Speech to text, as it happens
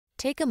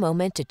Take a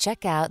moment to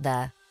check out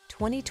the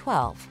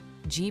 2012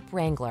 Jeep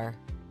Wrangler.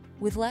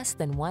 With less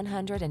than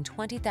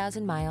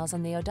 120,000 miles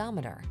on the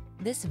odometer,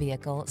 this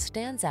vehicle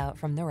stands out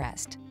from the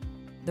rest.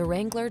 The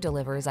Wrangler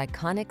delivers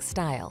iconic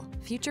style,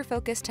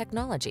 future-focused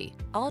technology,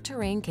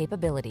 all-terrain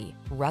capability,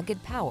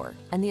 rugged power,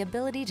 and the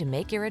ability to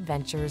make your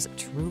adventures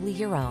truly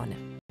your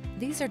own.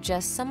 These are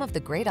just some of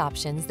the great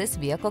options this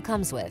vehicle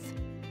comes with: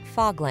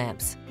 fog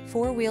lamps,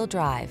 four-wheel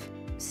drive,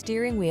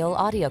 steering wheel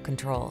audio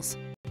controls,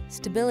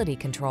 stability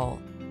control,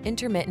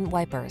 intermittent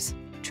wipers,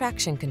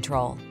 traction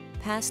control,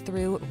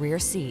 pass-through rear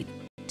seat,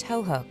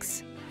 tow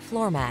hooks,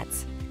 floor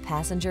mats,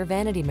 passenger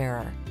vanity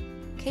mirror.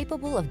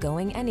 Capable of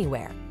going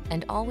anywhere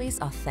and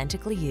always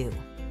authentically you.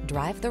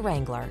 Drive the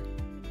Wrangler.